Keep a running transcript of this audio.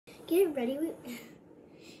get ready with me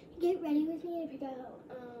to pick out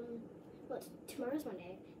well, tomorrow's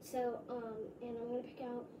Monday, so and I'm gonna pick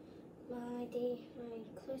out my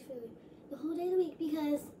clothes for the whole day of the week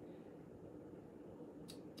because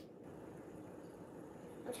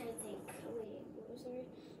I'm trying to think. Wait, what was there?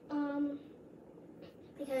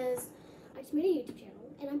 Because I just made a YouTube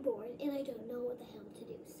channel and I'm bored and I don't know what the hell to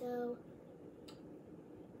do. So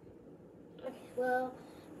okay, well,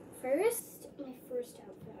 my first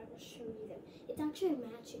outfit, I will show you them. It's actually a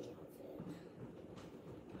matching outfit.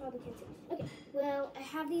 Probably can't see. Okay, well, I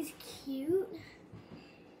have these cute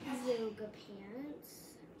yoga pants.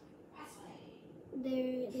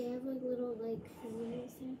 They have like little like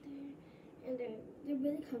things right there, and they're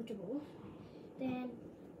really comfortable. Then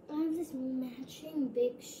I have this matching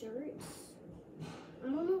big shirts. I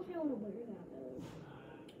don't know if I want to wear that though.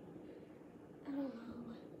 I don't know.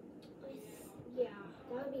 Yeah,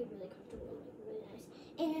 that would be really comfortable, like really nice.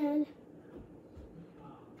 And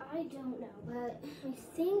I don't know, but I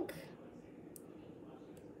think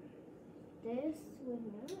this would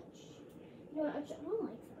match. No, actually, I don't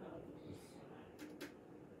like that.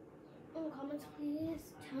 In the comments, please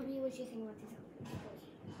tell me what you think about these outfits.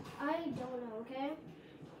 I don't know, okay?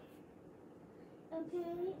 Okay,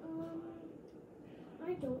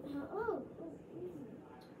 I don't have,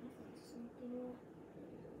 something.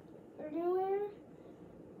 Are you gonna wear?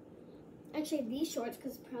 Actually, these shorts,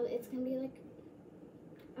 because probably it's gonna be like,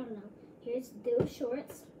 I don't know. Here's those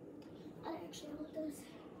shorts. Actually, I want those.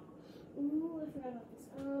 Ooh, I forgot about this.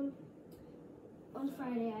 On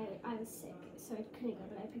Friday, I was sick, so I couldn't go,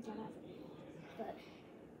 but I picked that up.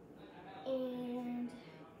 And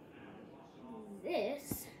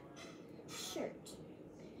this shirt,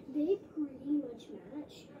 they pretty much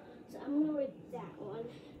match. So I'm gonna wear that one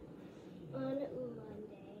on Monday.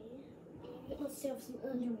 Let's have some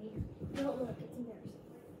underwear. Don't look, it's embarrassing.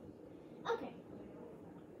 Okay.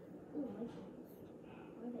 Ooh, my hands.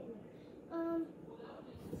 Why are they in there?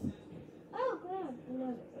 Oh, God.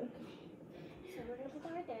 Another. Okay. So we're gonna put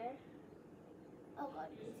that right there. Oh, God.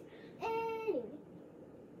 Anyway,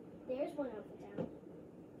 there's one outfit down.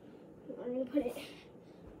 I'm gonna put it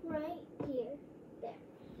right here. There.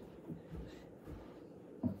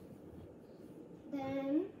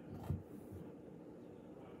 Then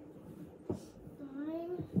I'm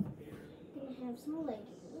gonna have some leggings.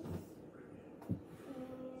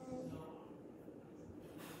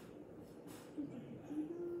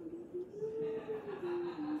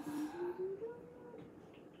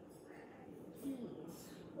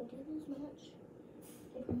 Do those match?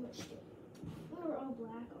 They pretty much do. We were all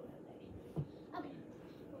black on that day. Okay.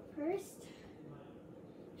 First,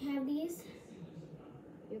 I have these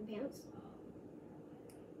yoga pants.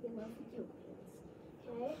 We love yoga pants.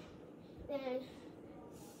 Okay. Then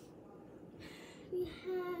we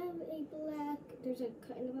have a black. There's a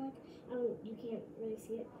cut in the back. You can't really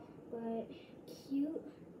see it, but cute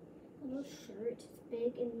little shirt. It's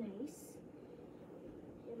big and nice.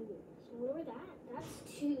 And so we'll wear that. That's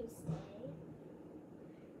Tuesday.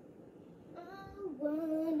 I want a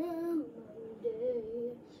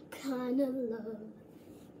Monday kind of love.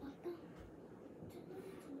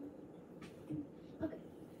 Okay.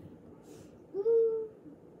 Ooh,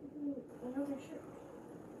 another shirt.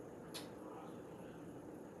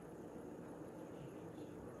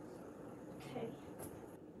 Okay.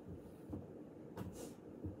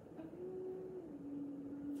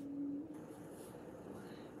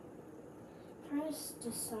 Trying to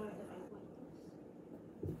decide if I like this.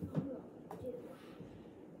 I don't know if I do.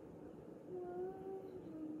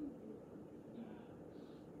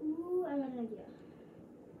 Ooh, I got an idea.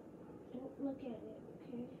 Don't look at it,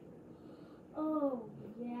 okay? Oh,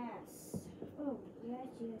 yes. Oh, yes,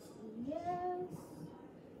 yes, yes.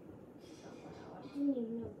 Oh, wow, I didn't even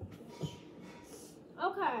know that.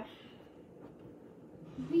 Okay.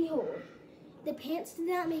 Behold, the pants did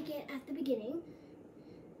not make it at the beginning.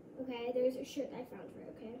 Okay, there's a shirt I found for it,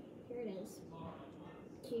 okay? Here it is.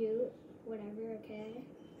 Cute, whatever, okay?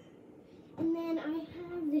 And then I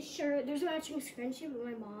have this shirt. There's a matching scrunchie, but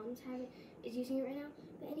my mom's is using it right now.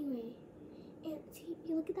 But anyway, and see,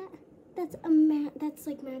 you look at that? That's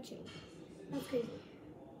like matching. That's crazy.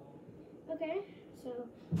 Okay, so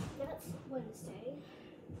that's Wednesday.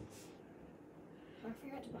 I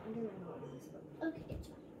forgot to put under my nose, but okay, it's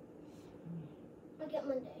fine. I'll get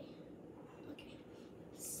Monday. Okay.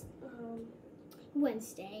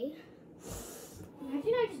 Wednesday.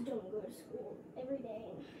 Imagine I just don't go to school every day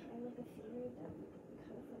and I have like a fever. That would be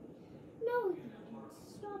kind of funny. No,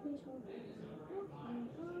 stop it. Okay.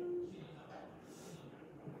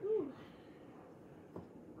 Ooh.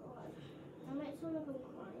 God. I might sound like I'm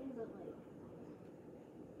crying, but like,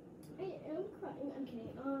 I'm crying. I'm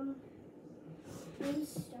kidding. There's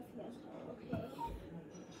stuff you guys know, okay?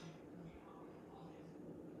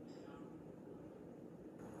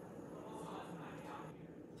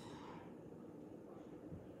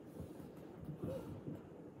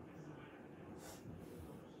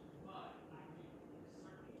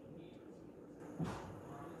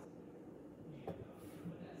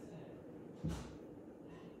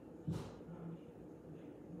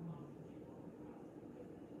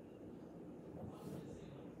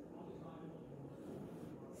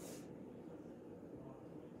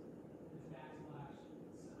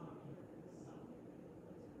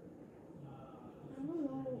 I don't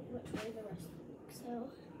know which way the rest of the week, so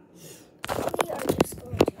we are just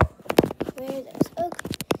going to wear this.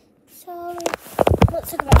 Okay, so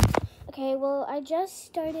let's talk about it. Okay, well, I just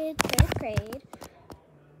started 3rd grade.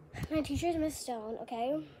 My teacher is Miss Stone,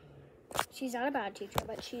 okay? She's not a bad teacher,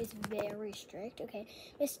 but she's very strict, okay?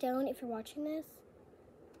 Miss Stone, if you're watching this,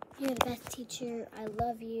 you're the best teacher. I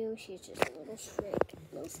love you. She's just a little strict,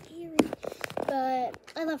 a little scary. But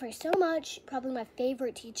I love her so much. Probably my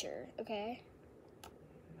favorite teacher, okay?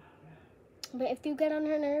 But if you get on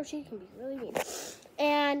her nerves, she can be really mean.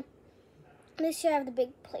 And this year I have the big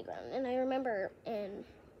playground. And I remember in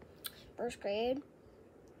 1st grade,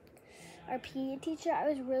 our PE teacher, I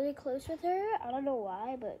was really close with her. I don't know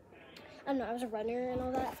why, but I don't know. I was a runner and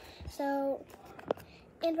all that. So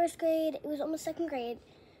in 1st grade, it was almost 2nd grade,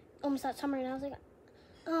 almost that summer. And I was like,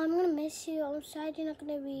 oh, I'm going to miss you. I'm sad you're not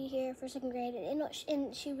going to be here for 2nd grade.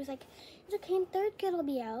 And she was like, it's okay, in 3rd grade I'll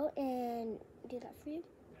be out and do that for you.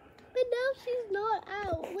 But now she's not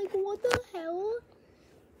out. Like, what the hell?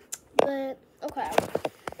 But, okay.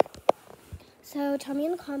 So, tell me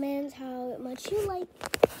in the comments how much you like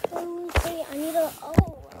those. Wait, I need to,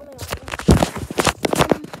 oh my God.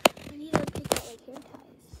 I need to pick out, like, hair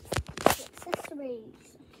ties.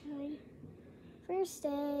 Accessories, okay? 1st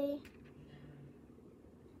day.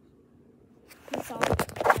 That's all.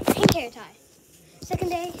 Pink hair tie. 2nd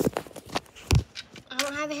day. I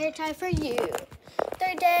don't have a hair tie for you.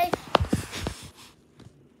 3rd day.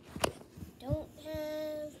 Don't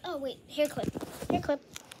have, oh wait, hair clip. Hair clip.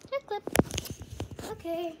 Hair clip.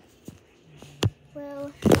 Okay.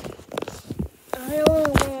 Well, I don't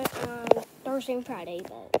want to wear it on Thursday and Friday,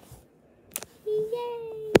 but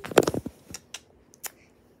yay.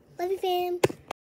 Love you, fam.